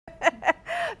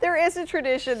There is a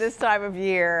tradition this time of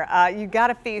year. You got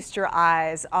to feast your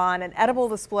eyes on an edible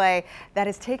display that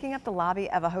is taking up the lobby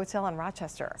of a hotel in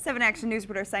Rochester. 7 Action News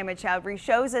reporter Simon Chowdhury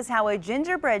shows us how a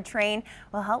gingerbread train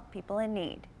will help people in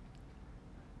need.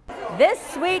 This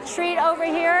sweet treat over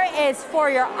here is for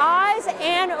your eyes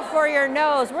and for your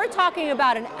nose. We're talking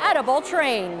about an edible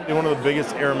train. One of the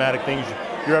biggest aromatic things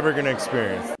you're ever going to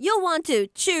experience. You'll want to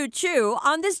chew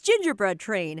on this gingerbread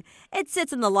train. It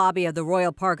sits in the lobby of the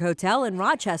Royal Park Hotel in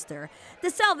Rochester.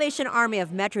 The Salvation Army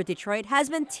of Metro Detroit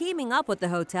has been teaming up with the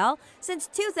hotel since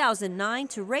 2009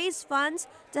 to raise funds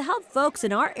to help folks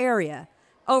in our area.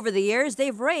 Over the years,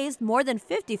 they've raised more than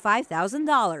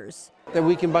 $55,000. That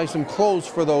we can buy some clothes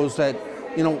for those that,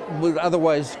 would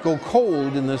otherwise go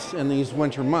cold in these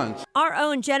winter months. Our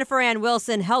own Jennifer Ann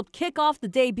Wilson helped kick off the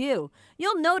debut.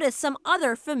 You'll notice some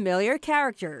other familiar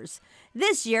characters.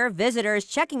 This year, visitors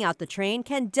checking out the train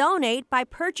can donate by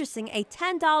purchasing a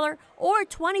 $10 or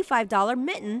 $25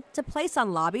 mitten to place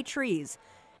on lobby trees.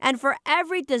 And for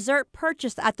every dessert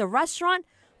purchased at the restaurant,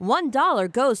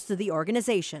 $1 goes to the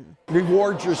organization.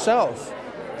 Reward yourself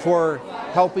for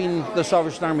helping the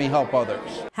Salvation Army help others.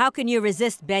 How can you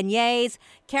resist beignets,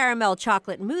 caramel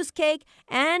chocolate mousse cake,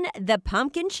 and the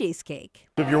pumpkin cheesecake?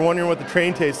 If you're wondering what the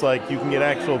train tastes like, you can get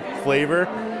actual flavor.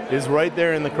 Is right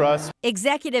there in the crust.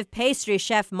 Executive pastry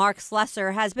chef Mark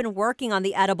Slesser has been working on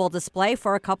the edible display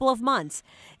for a couple of months.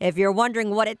 If you're wondering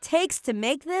what it takes to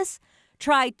make this,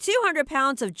 try 200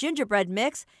 pounds of gingerbread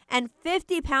mix and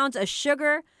 50 pounds of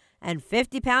sugar and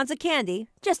 50 pounds of candy,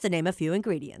 just to name a few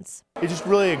ingredients. It's just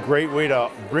really a great way to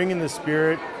bring in the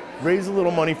spirit, raise a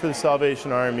little money for the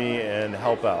Salvation Army, and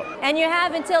help out. And you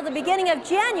have until the beginning of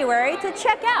January to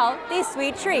check out these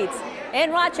sweet treats.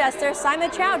 In Rochester, Simon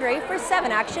Chowdhury for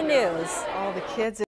 7 Action News. All the kids